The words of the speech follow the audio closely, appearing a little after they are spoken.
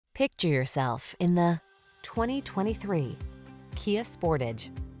Picture yourself in the 2023 Kia Sportage.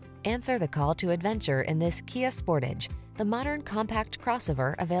 Answer the call to adventure in this Kia Sportage, the modern compact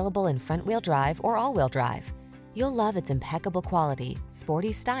crossover available in front-wheel drive or all-wheel drive. You'll love its impeccable quality,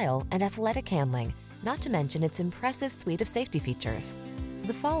 sporty style, and athletic handling, not to mention its impressive suite of safety features.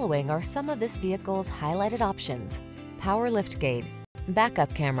 The following are some of this vehicle's highlighted options: power liftgate,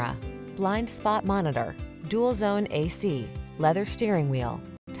 backup camera, blind spot monitor, dual zone AC, leather steering wheel,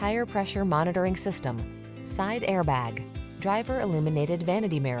 tire pressure monitoring system, side airbag, driver illuminated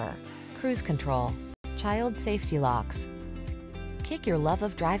vanity mirror, cruise control, child safety locks. Kick your love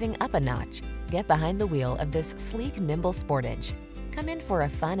of driving up a notch. Get behind the wheel of this sleek, nimble Sportage. Come in for a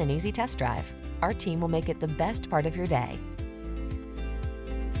fun and easy test drive. Our team will make it the best part of your day.